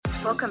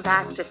Welcome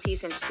back to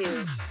Season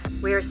 2.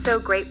 We are so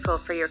grateful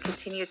for your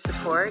continued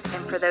support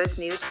and for those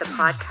new to the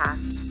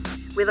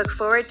podcast. We look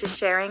forward to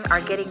sharing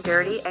our getting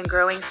dirty and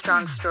growing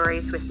strong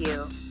stories with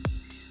you.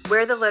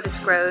 Where the Lotus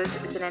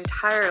Grows is an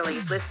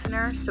entirely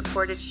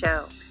listener-supported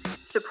show.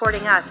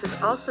 Supporting us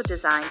is also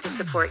designed to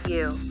support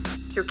you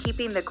through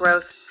keeping the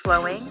growth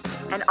flowing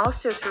and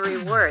also through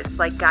rewards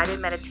like guided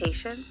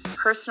meditations,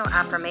 personal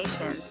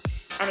affirmations,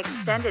 and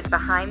extended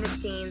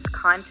behind-the-scenes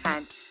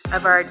content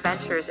of our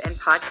adventures in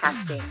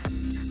podcasting.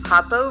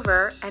 Hop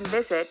over and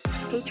visit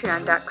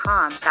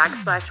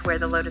patreon.com/where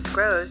the lotus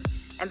grows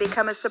and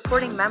become a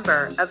supporting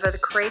member of the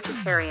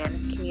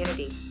Courageitarian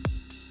community.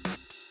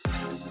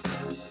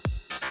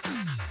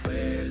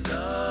 Where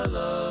the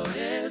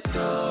lotus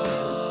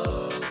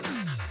grows,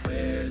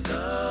 where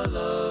the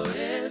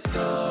lotus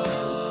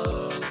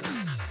grows.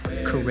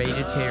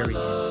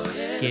 Courageitarians,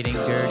 getting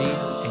dirty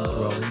and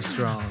growing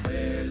strong.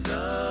 Where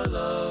the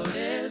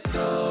lotus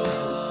grows.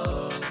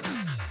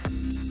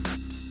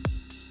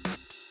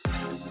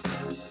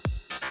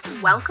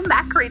 Welcome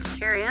back,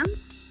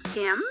 Courageitarians.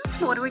 Kim,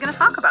 what are we going to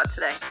talk about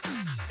today?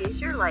 Is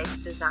your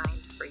life designed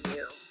for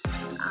you?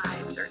 I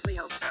certainly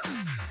hope so.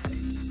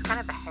 It's kind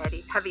of a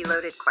heavy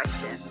loaded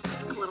question.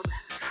 A little bit.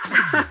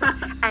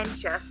 And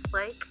just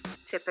like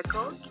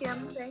typical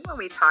Kim thing, when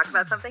we talk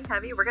about something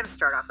heavy, we're going to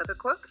start off with a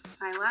quote.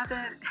 I love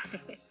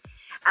it.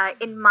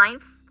 In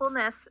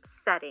mindfulness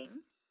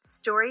setting,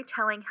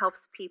 storytelling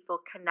helps people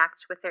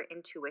connect with their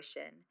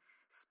intuition.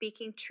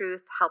 Speaking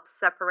truth helps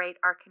separate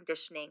our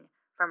conditioning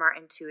from our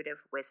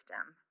intuitive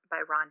wisdom, by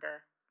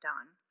Rhonda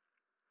Dawn.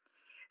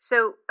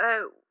 So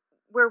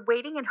we're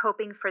waiting and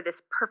hoping for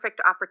this perfect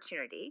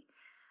opportunity.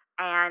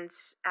 And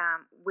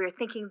we're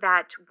thinking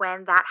that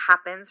when that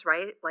happens,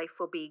 right, life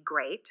will be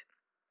great.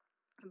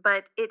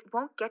 But it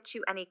won't get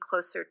you any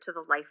closer to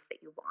the life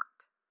that you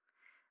want,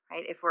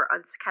 right? It's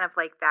kind of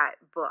like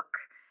that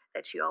book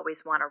that you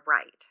always want to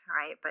write,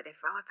 right? But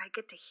if I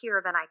get to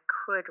here, then I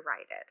could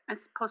write it.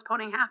 It's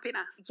postponing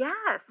happiness.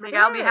 Yes, Like,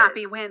 I'll be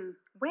happy when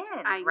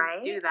I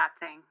right? do that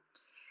thing.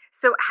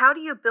 So how do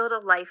you build a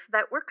life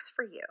that works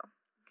for you?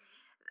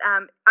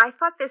 I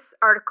thought this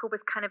article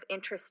was kind of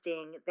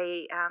interesting.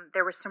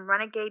 There were some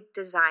renegade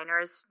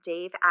designers,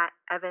 Dave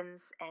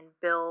Evans and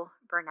Bill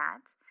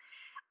Burnett,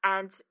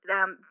 and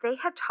they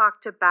had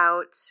talked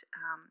about,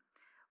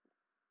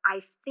 I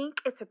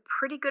think it's a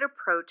pretty good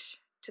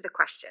approach to the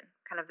question,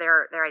 kind of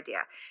their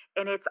idea.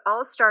 And it's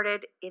all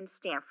started in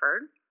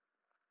Stanford.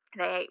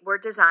 They were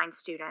design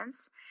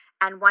students.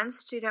 And one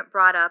student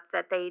brought up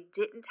that they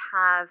didn't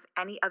have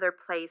any other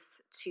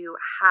place to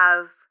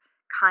have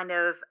kind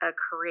of a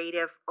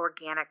creative,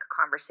 organic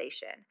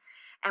conversation.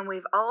 And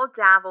we've all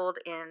dabbled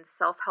in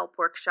self-help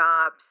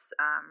workshops,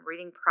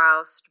 reading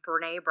Proust,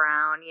 Brene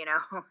Brown,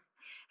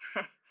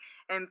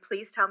 And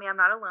please tell me I'm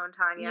not alone,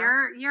 Tanya.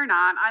 You're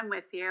not. I'm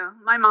with you.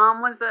 My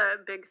mom was a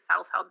big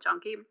self-help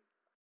junkie.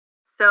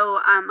 So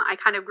I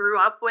kind of grew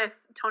up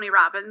with Tony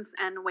Robbins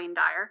and Wayne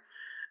Dyer.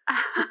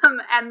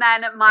 And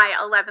then my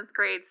 11th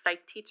grade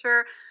psych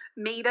teacher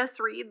made us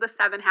read The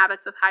 7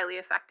 Habits of Highly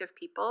Effective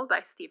People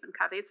by Stephen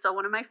Covey. It's still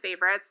one of my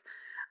favorites.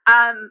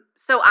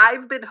 So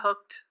I've been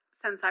hooked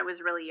since I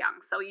was really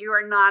young. So you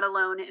are not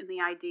alone in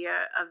the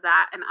idea of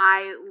that. And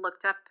I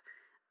looked up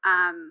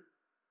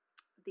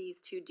these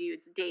two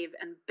dudes, Dave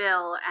and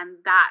Bill,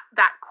 and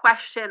that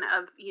question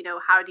of,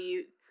 how do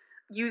you,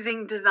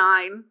 using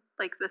design,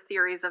 like the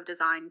theories of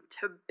design,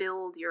 to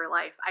build your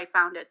life, I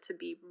found it to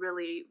be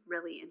really,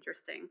 really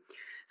interesting.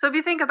 So if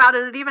you think about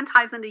it, it even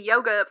ties into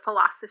yoga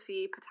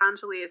philosophy.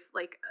 Patanjali is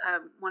like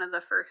one of the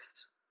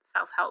first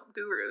self-help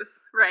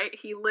gurus, right?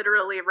 He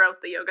literally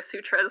wrote the Yoga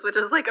Sutras, which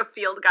is like a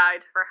field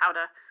guide for how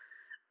to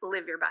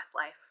live your best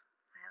life.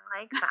 I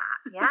like that.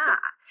 Yeah.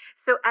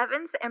 So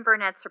Evans and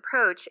Burnett's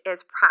approach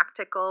is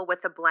practical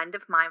with a blend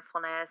of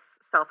mindfulness,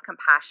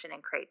 self-compassion,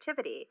 and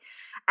creativity.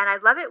 And I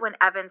love it when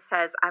Evans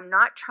says, I'm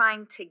not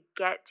trying to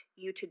get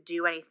you to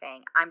do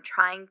anything. I'm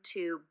trying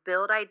to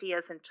build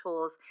ideas and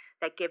tools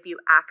that give you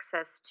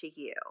access to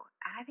you.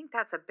 And I think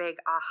that's a big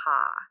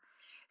aha.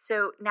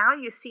 So now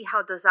you see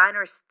how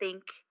designers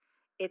think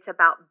it's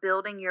about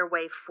building your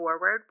way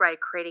forward by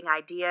creating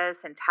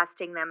ideas and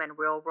testing them in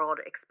real-world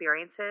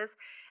experiences,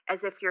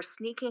 as if you're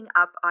sneaking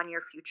up on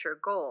your future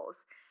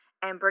goals.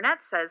 And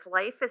Burnett says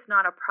life is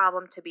not a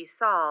problem to be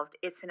solved,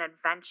 it's an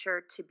adventure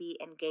to be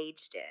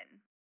engaged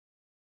in.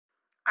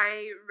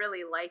 I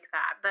really like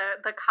that.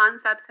 The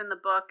concepts in the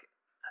book,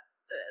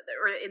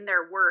 or in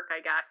their work, I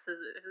guess,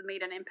 has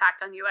made an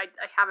impact on you. I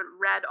haven't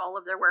read all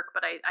of their work,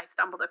 but I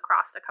stumbled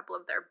across a couple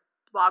of their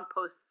blog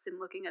posts in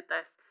looking at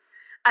this.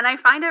 And I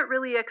find it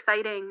really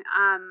exciting,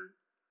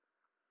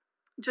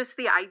 just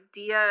the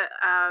idea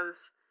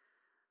of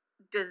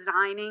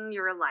designing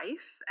your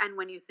life. And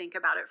when you think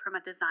about it from a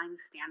design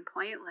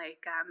standpoint,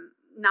 like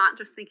not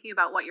just thinking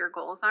about what your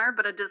goals are,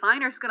 but a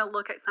designer's going to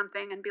look at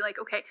something and be like,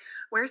 okay,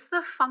 where's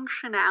the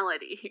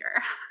functionality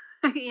here?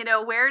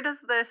 Where does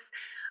this,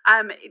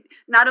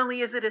 not only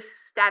is it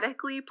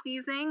aesthetically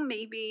pleasing,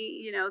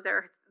 maybe,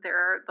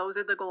 those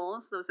are the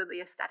goals. Those are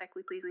the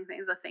aesthetically pleasing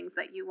things, the things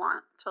that you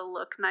want to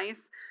look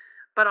nice,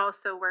 but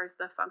also where's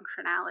the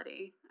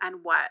functionality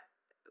and what,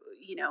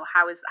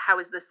 how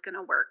is this going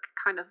to work?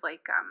 Kind of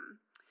like,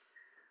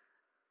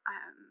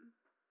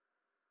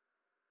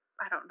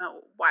 I don't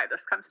know why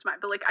this comes to mind,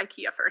 but like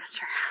IKEA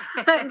furniture.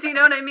 Do you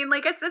know what I mean?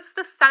 Like it's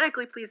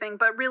aesthetically pleasing,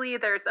 but really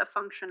there's a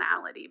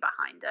functionality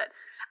behind it.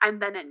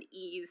 And then an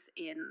ease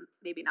in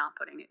maybe not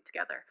putting it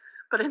together,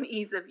 but an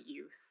ease of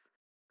use.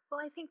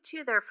 Well, I think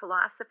too, their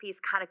philosophies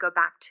kind of go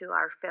back to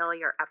our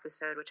failure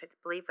episode, which I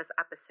believe was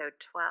episode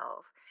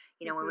 12.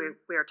 When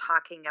we were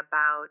talking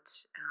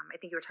about, I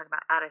think you were talking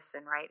about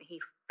Edison, right?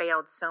 He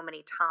failed so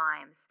many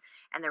times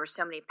and there were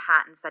so many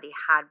patents that he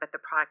had, but the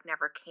product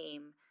never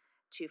came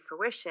to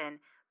fruition,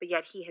 but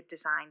yet he had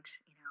designed,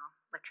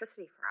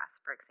 electricity for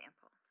us, for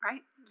example.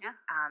 Right. Yeah.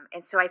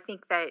 And so I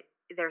think that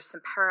there's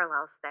some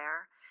parallels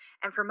there.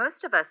 And for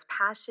most of us,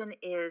 passion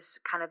is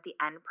kind of the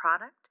end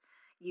product.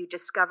 You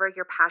discover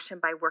your passion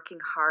by working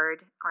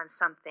hard on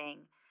something.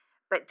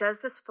 But does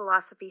this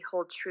philosophy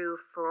hold true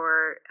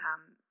for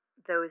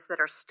those that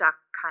are stuck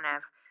kind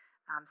of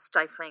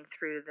stifling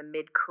through the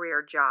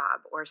mid-career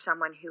job, or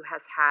someone who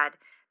has had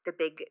the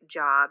big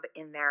job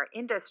in their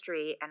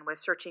industry and was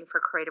searching for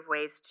creative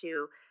ways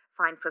to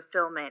find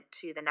fulfillment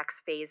to the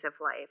next phase of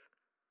life?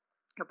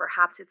 Or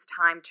perhaps it's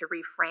time to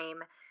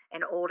reframe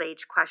an old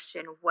age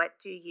question: what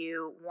do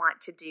you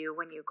want to do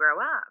when you grow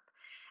up?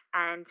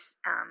 And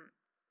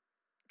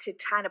to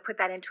kind of put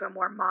that into a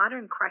more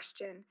modern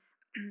question,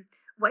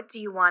 what do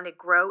you want to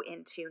grow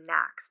into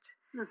next?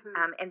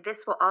 Mm-hmm. And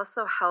this will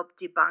also help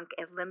debunk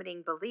a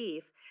limiting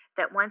belief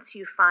that once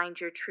you find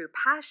your true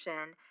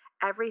passion,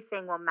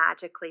 everything will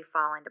magically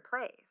fall into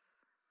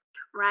place.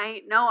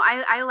 Right. No,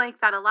 I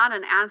like that a lot.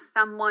 And as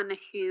someone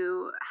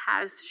who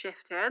has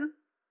shifted,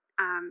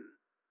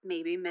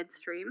 maybe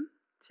midstream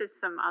to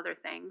some other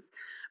things,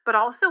 but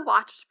also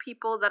watched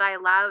people that I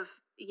love,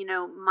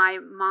 my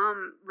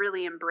mom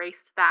really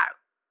embraced that.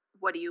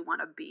 What do you want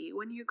to be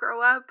when you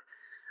grow up?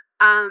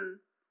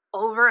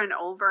 Over and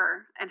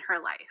over in her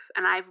life.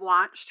 And I've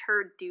watched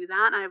her do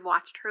that. And I've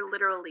watched her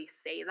literally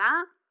say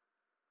that.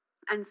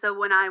 And so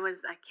when I was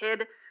a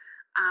kid,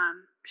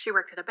 she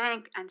worked at a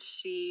bank and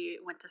she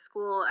went to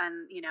school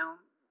and,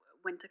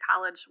 went to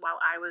college while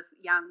I was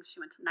young. She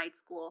went to night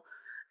school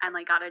and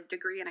got a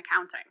degree in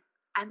accounting,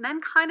 and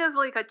then kind of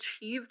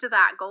achieved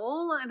that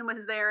goal and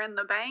was there in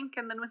the bank,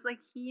 and then was like,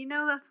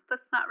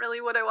 that's not really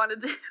what I want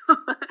to do.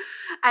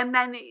 And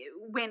then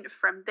went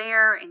from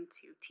there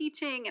into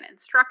teaching and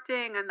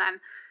instructing, and then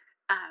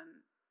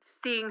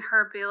seeing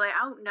her be like,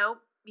 oh, nope,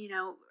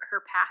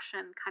 her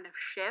passion kind of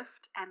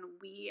shift. And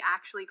we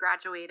actually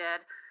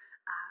graduated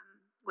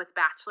with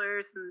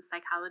bachelor's and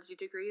psychology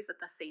degrees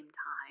at the same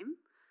time.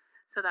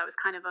 So that was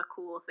kind of a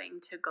cool thing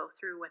to go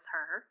through with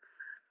her.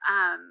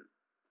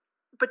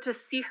 But to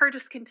see her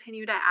just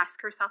continue to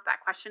ask herself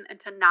that question and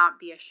to not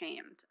be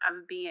ashamed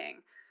of being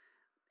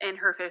in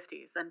her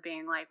 50s and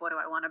being like, what do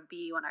I want to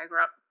be when I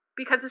grow up?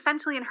 Because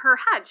essentially in her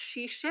head,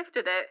 she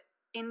shifted it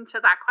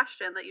into that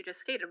question that you just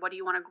stated. What do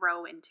you want to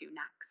grow into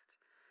next?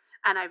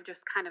 And I've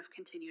just kind of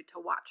continued to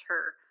watch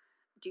her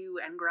do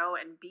and grow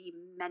and be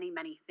many,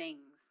 many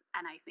things.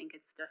 And I think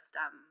it's just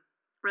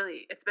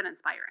really, it's been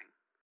inspiring.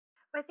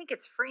 Well, I think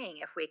it's freeing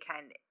if we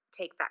can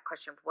take that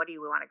question of what do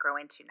you want to grow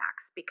into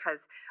next?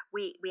 Because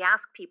we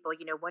ask people,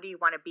 what do you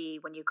want to be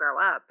when you grow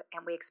up?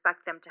 And we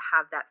expect them to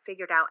have that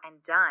figured out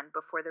and done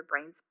before their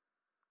brain's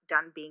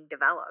done being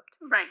developed.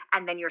 Right.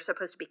 And then you're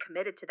supposed to be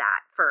committed to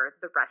that for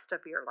the rest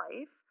of your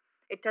life.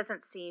 It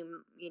doesn't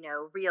seem,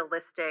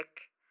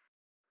 realistic.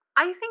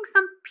 I think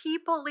some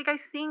people, I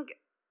think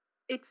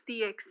it's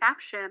the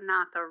exception,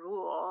 not the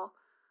rule,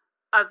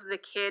 of the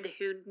kid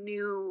who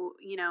knew,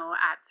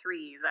 at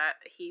 3 that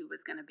he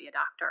was going to be a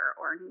doctor,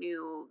 or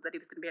knew that he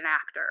was going to be an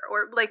actor,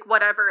 or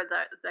whatever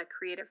the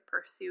creative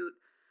pursuit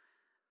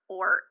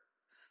or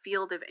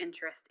field of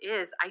interest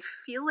is. I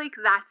feel like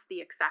that's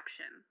the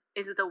exception,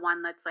 is the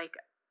one that's like,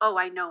 oh,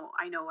 I know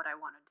what I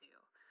want to do.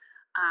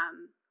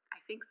 I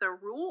think the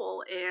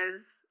rule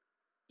is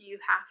you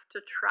have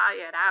to try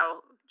it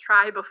out.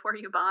 Try before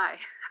you buy.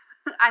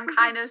 And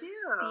kind of see,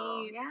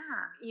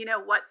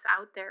 what's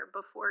out there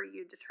before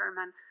you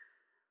determine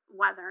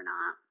whether or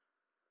not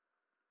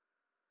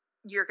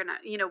you're gonna,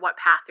 what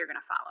path you're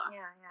gonna follow.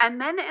 Yeah. And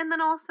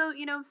then also,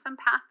 some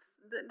paths,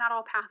 not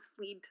all paths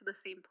lead to the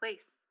same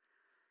place.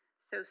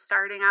 So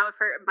starting out,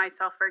 for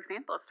myself, for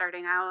example,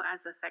 starting out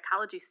as a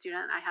psychology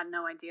student, I had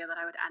no idea that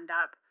I would end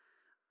up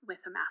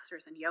with a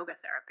master's in yoga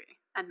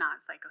therapy and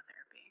not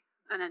psychotherapy.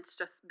 And it's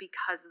just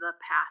because of the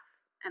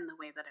path and the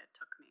way that it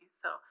took me.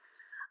 So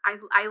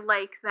I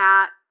like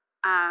that,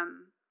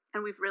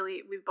 and we've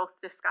both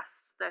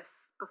discussed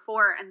this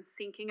before, and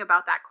thinking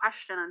about that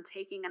question and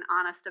taking an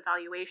honest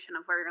evaluation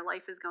of where your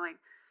life is going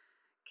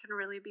can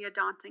really be a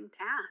daunting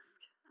task.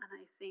 And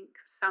I think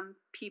some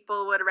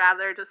people would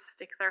rather just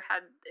stick their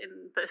head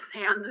in the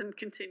sand and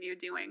continue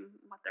doing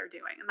what they're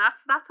doing. And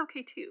that's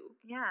okay too.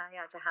 Yeah,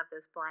 to have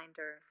those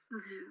blinders.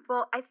 Mm-hmm.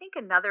 Well, I think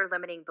another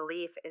limiting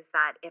belief is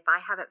that if I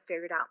haven't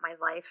figured out my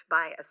life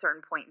by a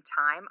certain point in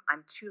time,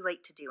 I'm too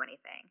late to do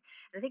anything.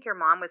 And I think your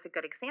mom was a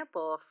good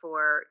example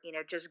for,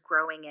 just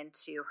growing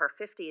into her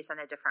 50s in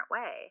a different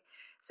way.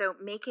 So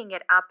making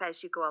it up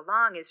as you go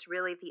along is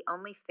really the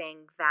only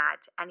thing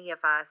that any of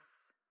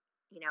us,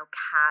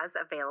 has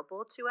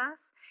available to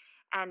us.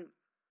 And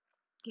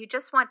you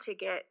just want to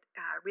get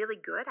really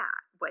good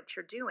at what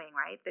you're doing,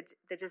 right?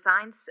 The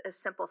design's a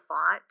simple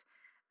thought,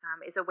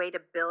 is a way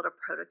to build a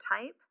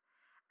prototype,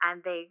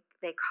 and they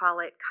call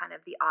it kind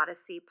of the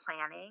Odyssey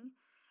planning,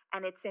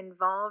 and it's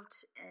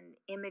involved in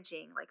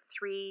imaging like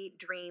 3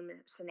 dream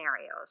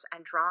scenarios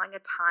and drawing a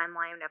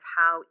timeline of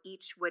how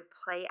each would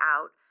play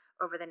out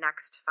over the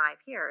next 5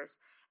 years.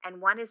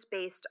 And one is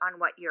based on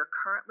what you're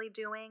currently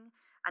doing.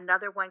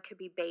 Another one could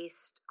be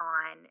based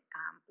on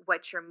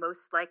what you're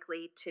most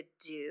likely to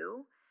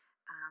do.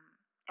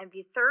 And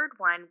the third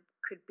one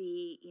could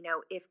be,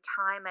 if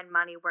time and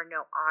money were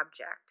no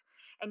object.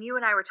 And you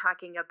and I were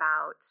talking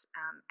about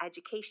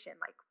education,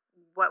 like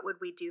what would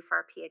we do for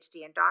our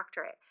PhD and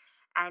doctorate?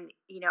 And,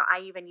 I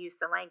even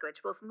used the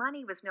language, well, if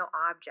money was no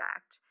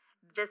object,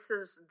 this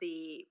is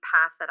the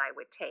path that I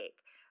would take.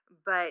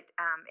 But,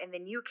 and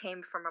then you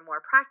came from a more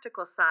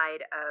practical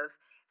side of,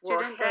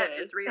 Student debt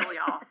is real,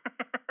 y'all.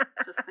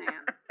 Just saying.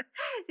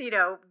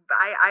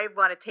 I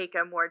want to take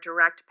a more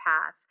direct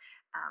path,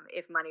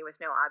 if money was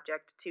no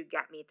object, to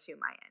get me to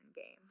my end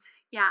game.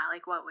 Yeah,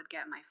 like what would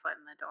get my foot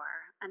in the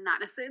door, and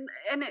not necessarily.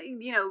 And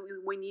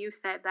when you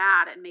said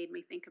that, it made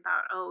me think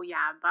about, oh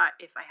yeah, but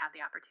if I had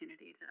the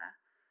opportunity to,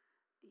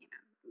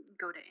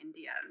 go to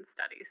India and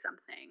study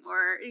something,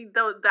 or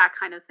that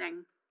kind of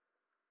thing.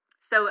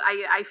 So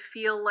I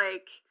feel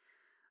like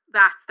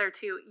that's there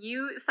too.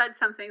 You said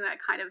something that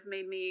kind of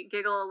made me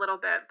giggle a little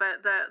bit,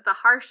 but the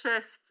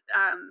harshest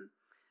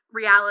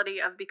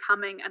reality of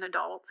becoming an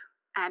adult,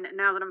 and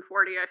now that I'm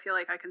 40, I feel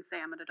like I can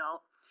say I'm an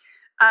adult.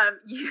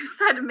 You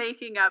said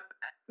making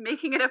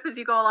it up as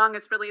you go along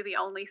is really the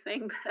only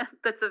thing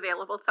that's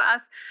available to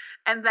us.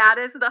 And that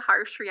is the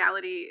harsh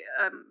reality,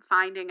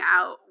 finding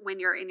out when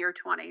you're in your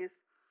 20s,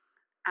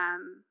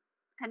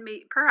 and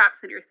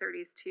perhaps in your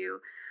 30s too,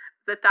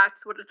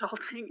 that's what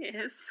adulting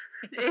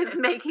is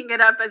making it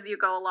up as you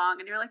go along.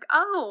 And you're like,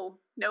 oh,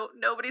 no,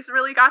 nobody's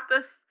really got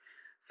this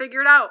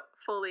figured out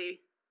fully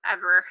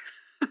ever,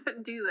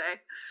 do they?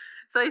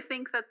 So I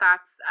think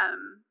that's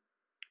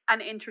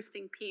an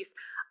interesting piece.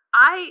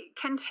 I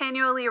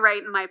continually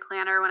write in my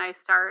planner when I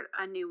start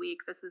a new week.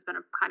 This has been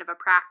a kind of a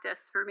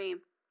practice for me.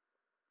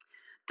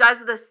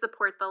 Does this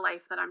support the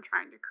life that I'm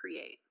trying to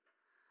create?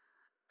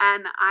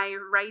 And I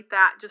write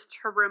that just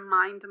to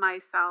remind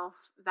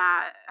myself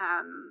that,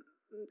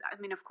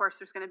 of course,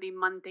 there's going to be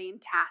mundane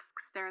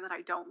tasks there that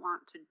I don't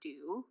want to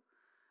do,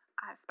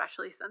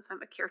 especially since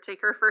I'm a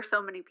caretaker for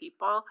so many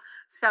people.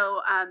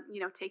 So,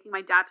 taking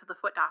my dad to the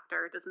foot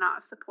doctor does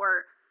not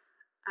support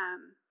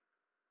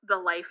the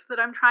life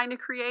that I'm trying to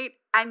create.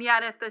 And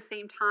yet at the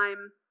same time,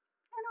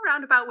 in a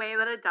roundabout way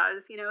that it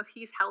does, if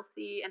he's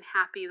healthy and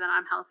happy, then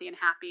I'm healthy and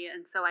happy.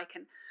 And so I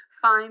can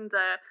find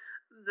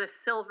the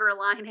silver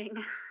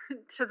lining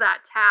to that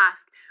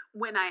task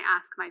when I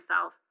ask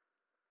myself,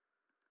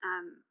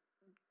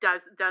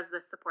 does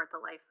this support the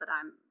life that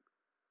I'm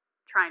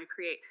trying to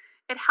create?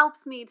 It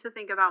helps me to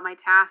think about my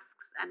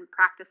tasks and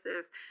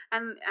practices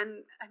and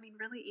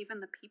really even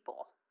the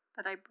people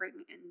that I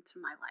bring into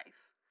my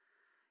life.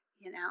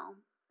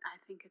 I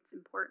think it's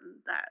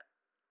important that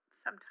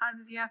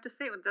sometimes you have to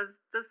say, well, does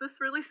this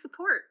really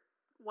support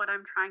what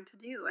I'm trying to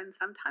do? And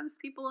sometimes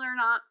people are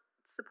not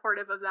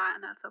supportive of that,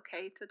 and that's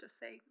okay to just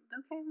say,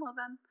 okay, well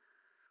then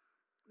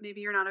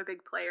maybe you're not a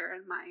big player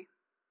in my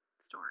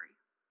story,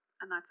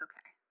 and that's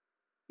okay.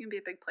 You can be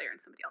a big player in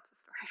somebody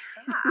else's story.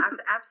 Yeah,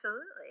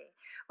 absolutely.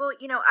 Well,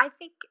 I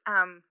think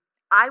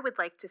I would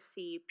like to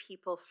see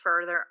people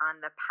further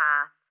on the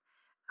path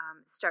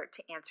start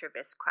to answer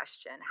this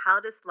question. How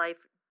does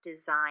life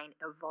design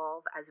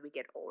evolve as we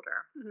get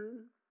older?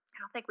 Mm-hmm. I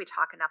don't think we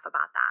talk enough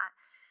about that.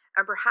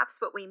 And perhaps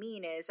what we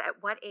mean is,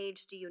 at what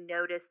age do you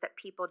notice that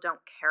people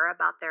don't care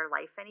about their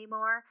life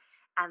anymore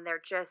and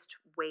they're just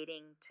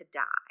waiting to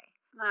die?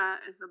 That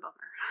is a bummer.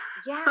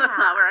 Yeah. That's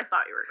not where I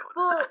thought you were going.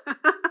 Well,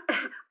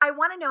 I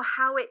want to know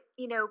how it,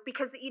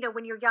 because,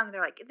 when you're young,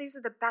 they're like, these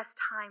are the best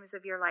times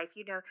of your life.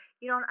 You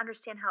don't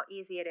understand how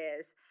easy it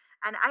is.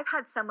 And I've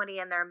had somebody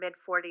in their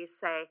mid-40s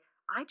say,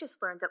 I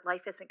just learned that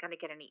life isn't going to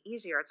get any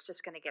easier. It's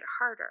just going to get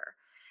harder.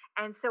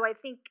 And so I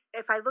think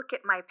if I look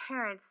at my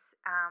parents,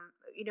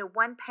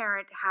 one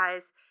parent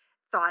has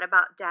thought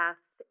about death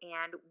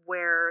and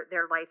where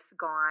their life's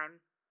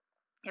gone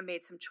and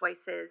made some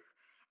choices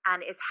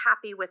and is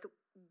happy with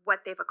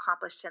what they've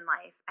accomplished in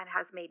life and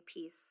has made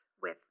peace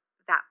with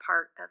that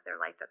part of their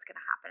life that's going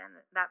to happen.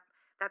 And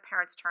that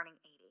parent's turning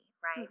 80,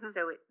 right? Mm-hmm.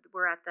 So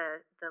we're at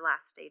the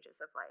last stages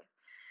of life.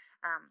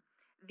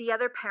 the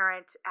other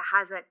parent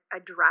hasn't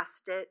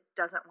addressed it,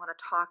 doesn't want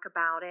to talk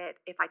about it.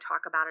 If I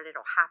talk about it,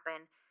 it'll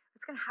happen.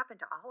 It's going to happen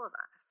to all of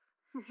us.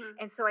 Mhm.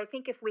 And so I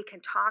think if we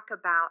can talk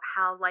about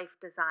how life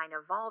design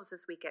evolves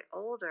as we get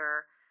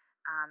older,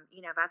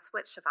 that's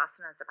what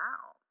Shavasana is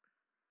about.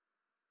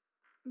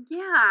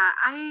 Yeah,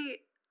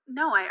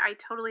 I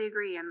totally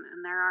agree.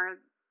 And there are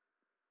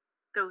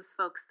those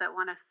folks that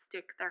want to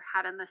stick their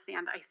head in the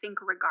sand, I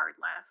think,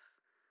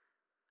 regardless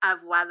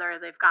of whether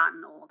they've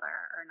gotten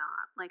older or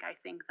not. Like, I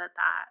think that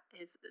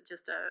is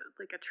just a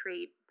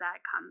trait that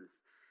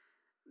comes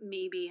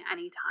maybe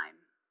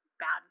anytime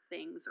bad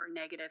things or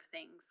negative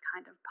things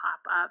kind of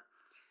pop up.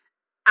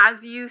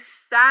 As you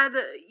said,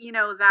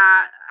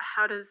 that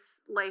how does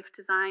life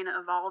design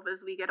evolve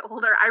as we get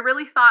older? I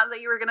really thought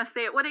that you were going to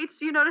say, at what age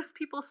do you notice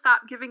people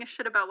stop giving a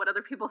shit about what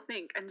other people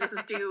think and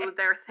just do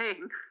their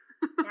thing?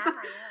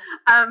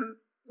 Yeah.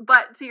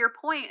 But to your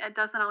point, it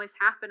doesn't always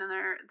happen, and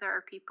there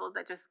are people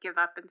that just give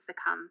up and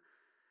succumb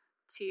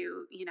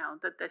to,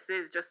 that this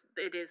is just,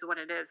 it is what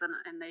it is,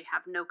 and they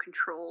have no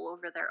control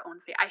over their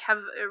own fate. I have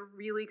a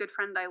really good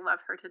friend. I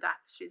love her to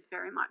death. She's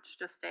very much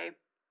just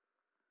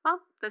well,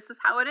 this is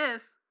how it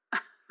is.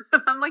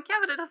 I'm like, yeah,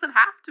 but it doesn't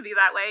have to be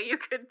that way. You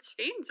could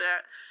change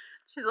it.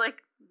 She's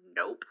like,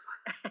 nope,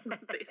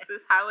 this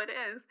is how it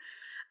is.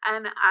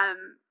 And I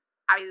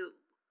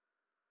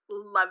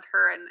love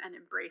her and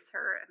embrace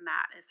her, and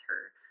that is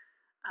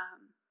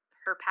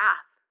her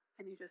path.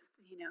 And you just,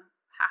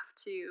 have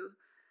to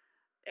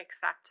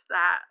accept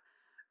that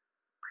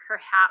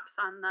perhaps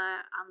on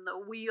the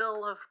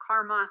wheel of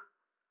karma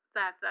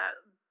that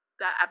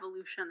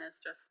evolution is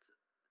just,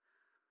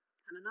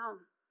 I don't know,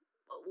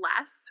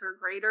 less or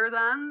greater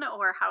than,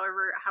 or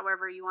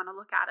however you want to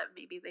look at it.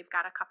 Maybe they've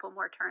got a couple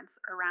more turns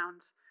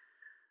around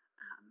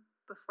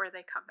before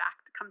they come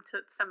to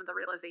some of the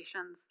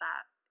realizations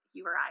that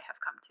you or I have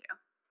come to,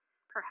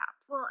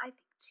 perhaps. Well, I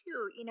think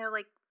too,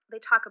 like they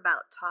talk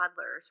about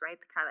toddlers,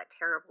 right? The kind of that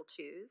terrible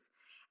twos.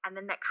 And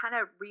then that kind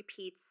of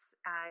repeats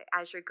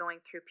as you're going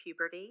through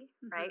puberty,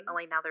 right? Mhm.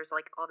 Only now there's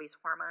like all these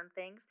hormone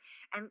things.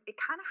 And it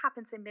kind of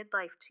happens in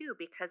midlife too,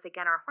 because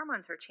again, our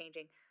hormones are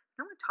changing.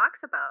 No one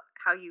talks about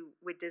how you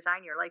would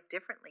design your life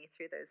differently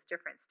through those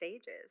different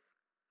stages.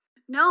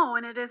 No,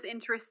 and it is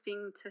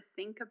interesting to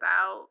think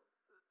about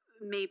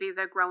maybe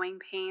the growing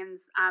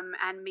pains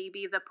and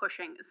maybe the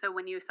pushing. So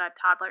when you said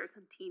toddlers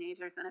and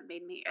teenagers, and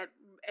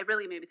it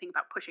really made me think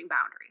about pushing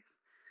boundaries.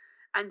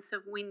 And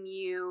so when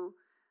you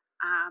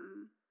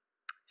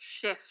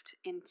shift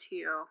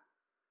into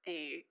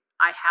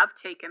I have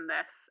taken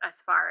this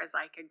as far as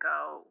I could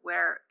go,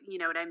 where, you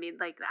know what I mean?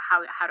 Like,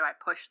 how do I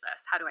push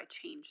this? How do I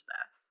change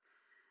this?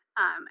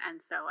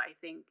 And so I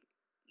think,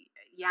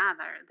 yeah,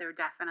 there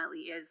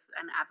definitely is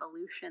an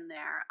evolution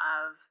there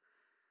of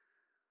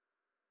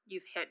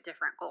you've hit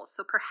different goals.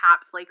 So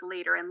perhaps like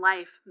later in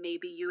life,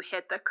 maybe you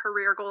hit the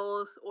career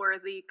goals or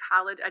the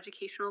college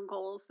educational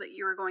goals that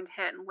you were going to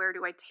hit. And where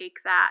do I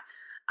take that?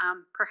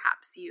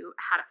 Perhaps you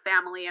had a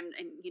family and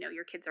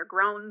your kids are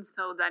grown.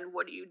 So then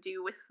what do you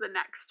do with the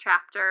next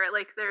chapter?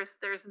 Like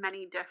there's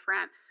many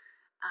different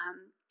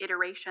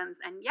iterations.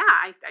 And yeah,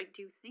 I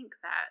do think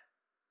that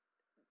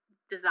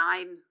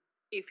design,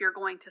 if you're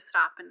going to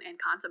stop and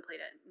contemplate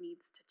it,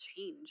 needs to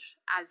change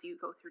as you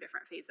go through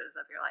different phases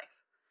of your life.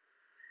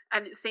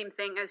 And same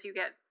thing as you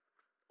get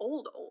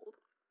old.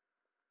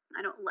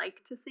 I don't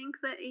like to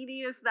think that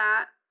 80 is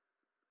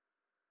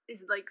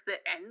like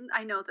the end.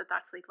 I know that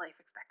that's like life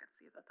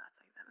expectancy, that's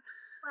like that.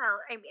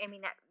 Well, I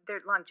mean, their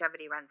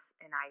longevity runs,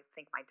 and I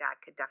think my dad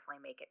could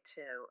definitely make it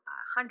to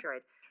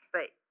 100.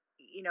 But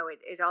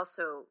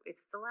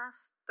it's the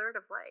last third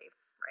of life,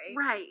 right?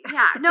 Right.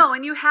 Yeah. No,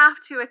 and you have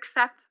to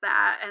accept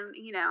that, and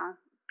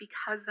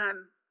because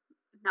I'm,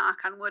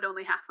 knock on wood,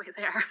 only halfway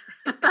there.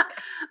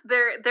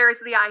 There's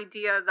the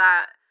idea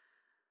that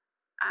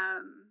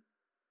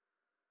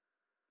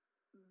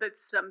that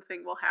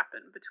something will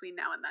happen between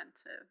now and then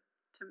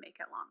to make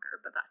it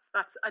longer, but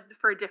that's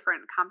for a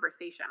different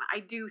conversation. I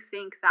do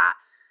think that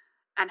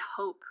and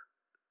hope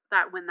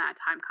that when that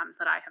time comes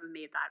that I have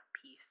made that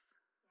peace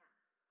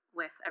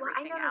with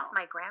everything Well, I noticed else.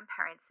 my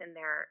grandparents in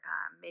their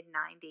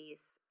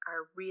mid-90s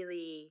are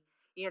really,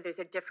 there's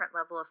a different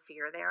level of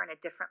fear there and a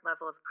different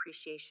level of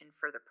appreciation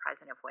for the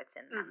present of what's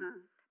in them.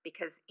 Mhm.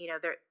 Because,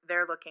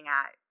 they're looking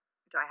at,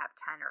 do I have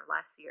 10 or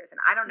less years? And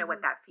I don't know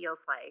what that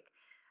feels like.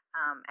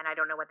 And I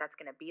don't know what that's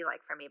going to be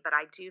like for me, but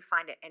I do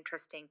find it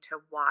interesting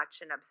to watch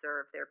and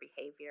observe their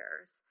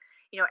behaviors.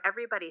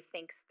 Everybody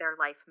thinks their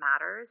life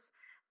matters,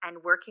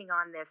 and working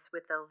on this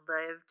with a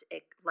lived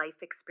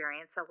life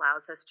experience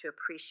allows us to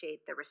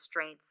appreciate the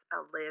restraints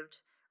a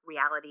lived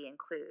reality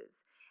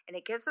includes. And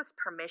it gives us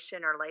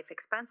permission or life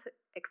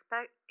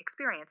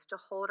experience to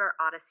hold our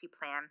Odyssey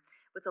plan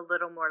with a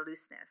little more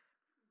looseness.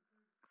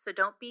 So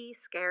don't be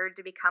scared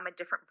to become a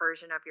different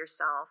version of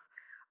yourself.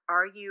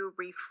 Are you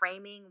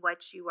reframing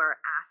what you are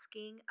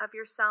asking of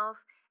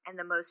yourself in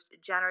the most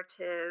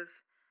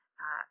generative,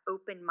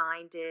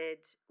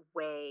 open-minded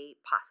way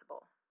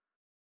possible?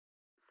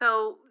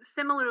 So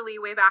similarly,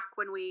 way back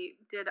when we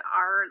did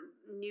our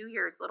New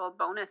Year's little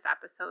bonus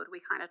episode, we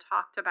kind of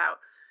talked about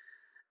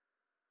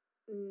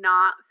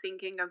not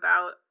thinking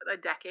about a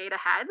decade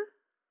ahead.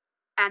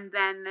 And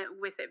then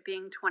with it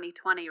being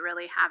 2020,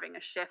 really having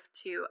a shift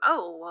to,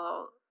 oh,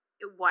 well,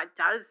 what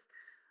does,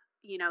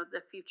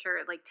 the future,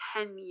 like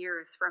 10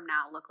 years from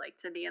now, look like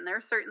to me? And there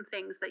are certain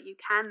things that you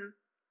can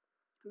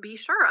be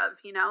sure of,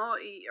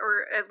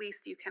 or at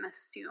least you can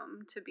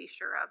assume to be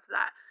sure of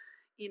that,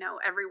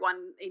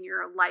 everyone in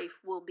your life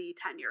will be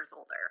 10 years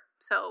older.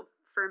 So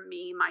for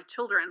me, my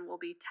children will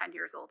be 10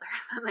 years older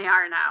than they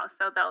are now.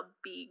 So they'll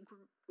be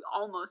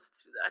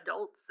almost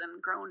adults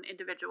and grown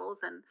individuals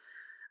and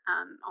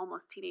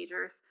almost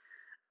teenagers.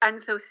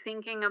 And so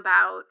thinking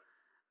about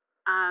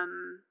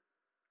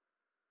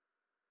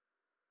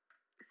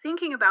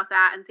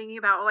that and thinking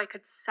about, I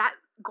could set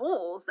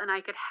goals and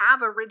I could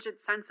have a rigid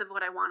sense of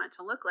what I want it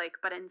to look like,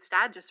 but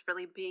instead just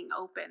really being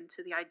open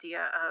to the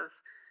idea of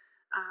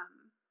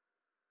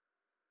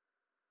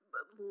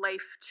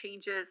life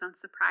changes and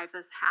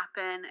surprises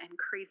happen and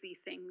crazy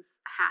things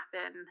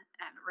happen,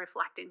 and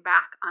reflecting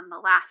back on the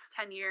last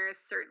 10 years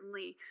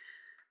certainly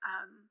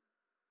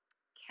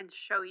can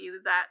show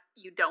you that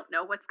you don't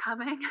know what's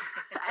coming.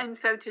 And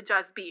so to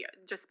just be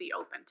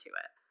open to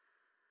it.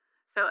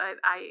 So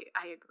I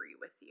agree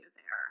with you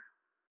there.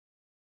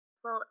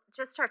 Well,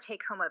 just our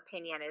take-home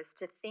opinion is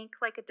to think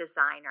like a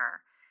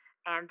designer,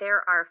 and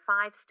there are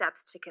 5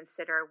 steps to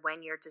consider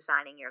when you're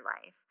designing your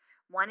life.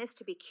 1 is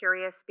to be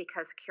curious,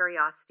 because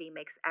curiosity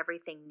makes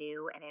everything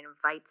new and it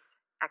invites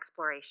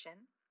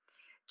exploration.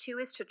 2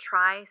 is to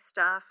try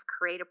stuff,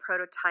 create a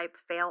prototype,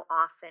 fail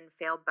often,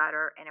 fail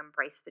better, and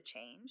embrace the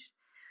change.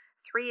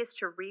 3 is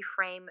to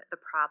reframe the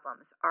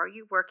problems. Are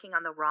you working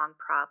on the wrong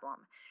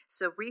problem?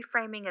 So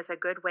reframing is a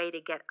good way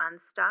to get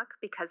unstuck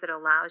because it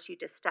allows you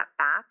to step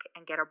back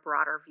and get a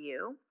broader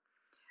view.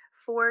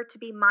 4, to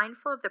be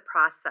mindful of the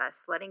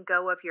process. Letting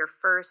go of your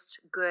first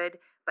good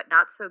but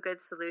not so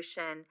good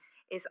solution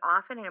is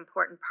often an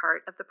important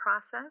part of the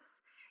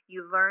process.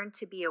 You learn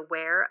to be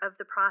aware of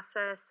the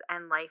process,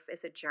 and life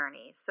is a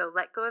journey. So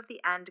let go of the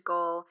end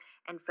goal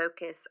and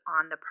focus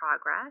on the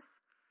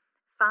progress.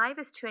 5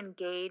 is to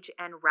engage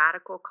in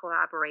radical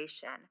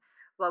collaboration.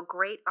 While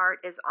great art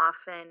is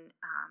often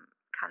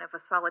kind of a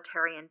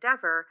solitary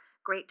endeavor,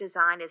 great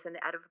design is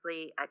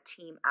inevitably a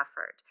team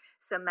effort.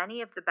 So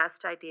many of the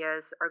best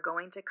ideas are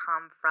going to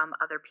come from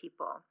other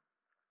people.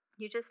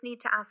 You just need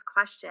to ask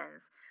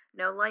questions.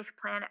 No life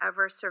plan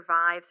ever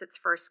survives its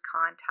first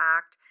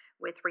contact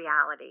with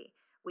reality.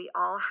 We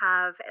all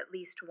have at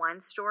least one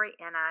story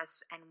in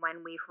us, and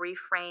when we've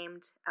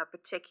reframed a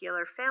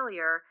particular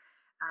failure,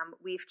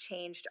 we've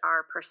changed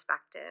our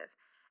perspective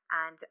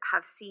and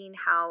have seen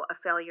how a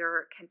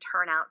failure can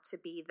turn out to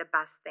be the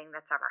best thing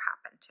that's ever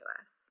happened to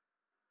us.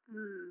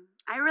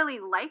 I really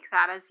like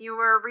that. As you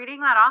were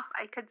reading that off,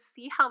 I could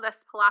see how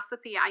this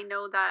philosophy, I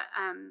know that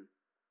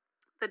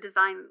the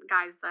design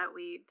guys that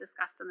we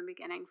discussed in the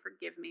beginning,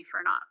 forgive me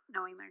for not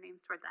knowing their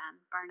names toward the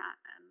end, Barnett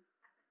and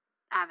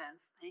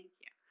Evans, thank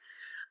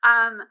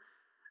you.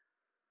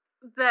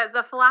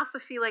 The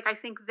philosophy, like, I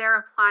think they're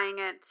applying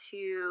it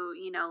to,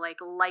 like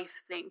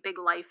big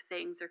life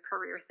things or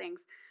career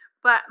things.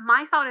 But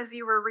my thought as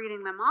you were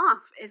reading them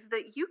off is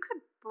that you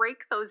could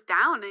break those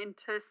down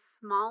into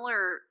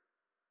smaller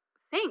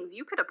things.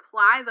 You could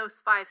apply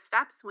those 5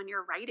 steps when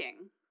you're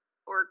writing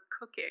or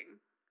cooking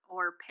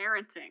or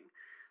parenting.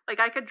 Like,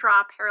 I could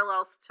draw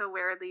parallels to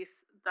where the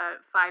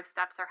 5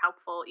 steps are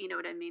helpful, you know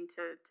what I mean,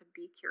 to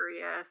be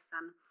curious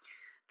and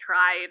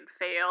try and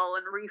fail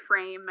and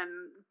reframe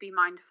and be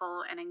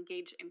mindful and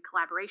engage in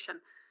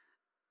collaboration.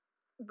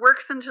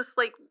 Works in just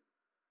like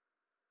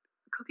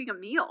cooking a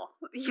meal.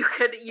 You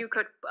could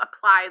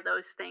apply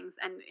those things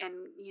and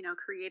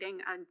creating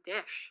a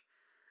dish.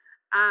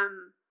 I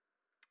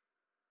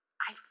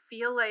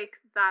feel like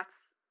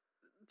that's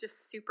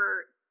just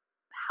super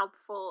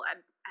helpful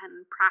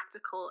and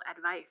practical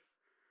advice.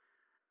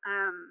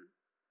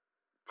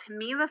 To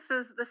me, this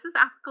is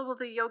applicable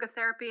to yoga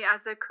therapy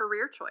as a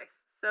career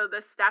choice. So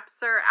the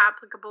steps are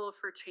applicable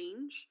for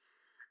change,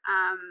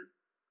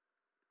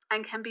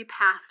 and can be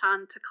passed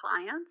on to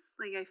clients.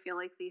 Like, I feel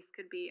like these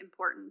could be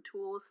important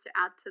tools to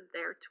add to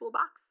their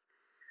toolbox.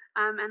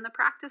 And the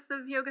practice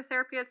of yoga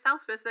therapy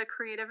itself is a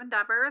creative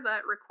endeavor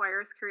that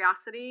requires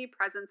curiosity,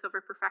 presence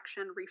over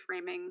perfection,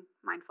 reframing,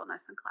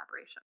 mindfulness, and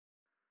collaboration.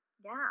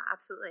 Yeah,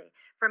 absolutely.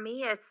 For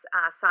me, it's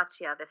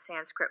Satya, the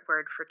Sanskrit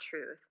word for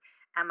truth.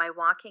 Am I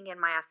walking in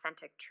my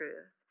authentic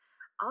truth?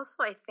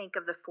 Also, I think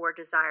of the 4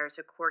 desires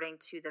according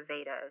to the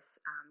Vedas.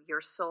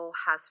 Your soul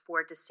has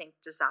 4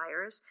 distinct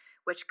desires,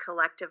 which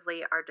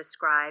collectively are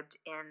described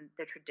in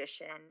the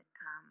tradition,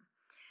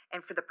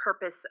 and for the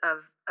purpose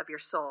of your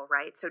soul,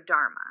 right? So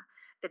dharma,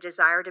 the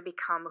desire to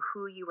become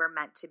who you were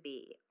meant to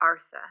be.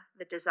 Artha,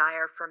 the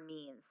desire for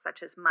means,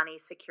 such as money,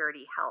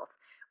 security, health,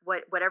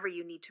 whatever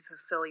you need to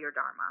fulfill your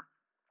dharma.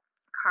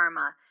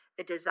 Karma,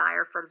 the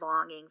desire for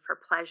longing, for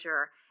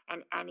pleasure,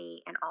 in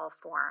any and all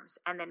forms.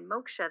 And then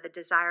moksha, the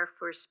desire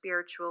for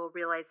spiritual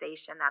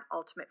realization, that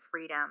ultimate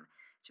freedom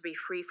to be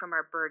free from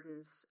our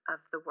burdens of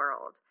the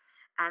world.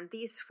 And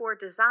these four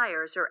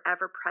desires are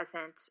ever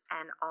present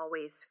and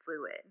always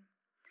fluid.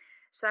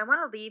 So I want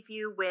to leave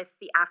you with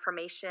the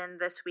affirmation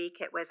this week.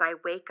 It was, I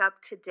wake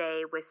up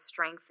today with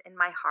strength in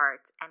my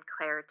heart and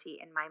clarity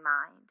in my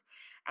mind.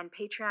 And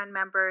Patreon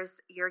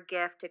members, your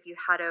gift, if you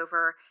head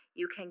over,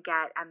 you can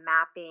get a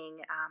mapping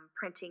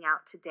printing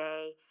out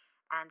today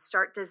and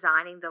start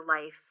designing the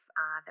life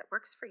that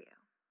works for you.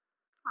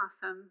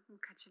 Awesome. We'll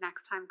catch you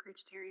next time,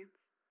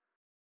 Courageitarians.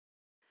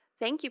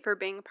 Thank you for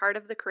being a part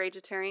of the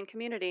Courageitarian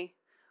community.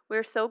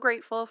 We're so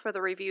grateful for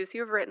the reviews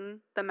you've written,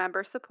 the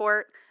member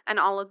support, and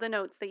all of the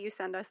notes that you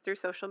send us through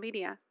social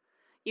media.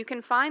 You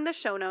can find the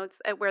show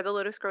notes at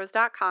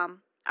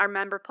wherethelotusgrows.com. Our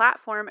member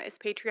platform is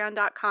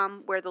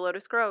patreon.com, where the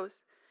lotus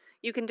grows.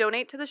 You can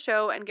donate to the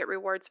show and get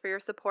rewards for your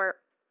support.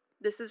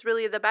 This is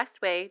really the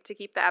best way to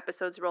keep the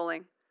episodes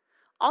rolling.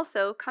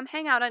 Also, come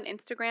hang out on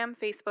Instagram,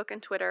 Facebook,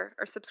 and Twitter,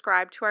 or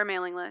subscribe to our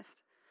mailing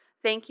list.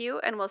 Thank you,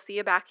 and we'll see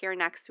you back here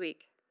next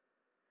week.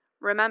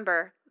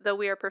 Remember, though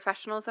we are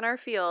professionals in our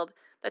field,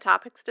 the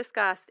topics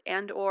discussed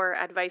and/or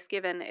advice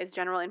given is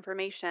general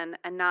information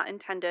and not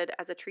intended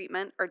as a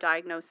treatment or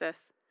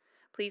diagnosis.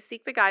 Please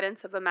seek the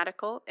guidance of a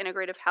medical,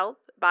 integrative health,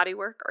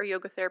 bodywork, or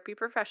yoga therapy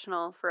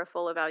professional for a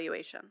full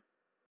evaluation.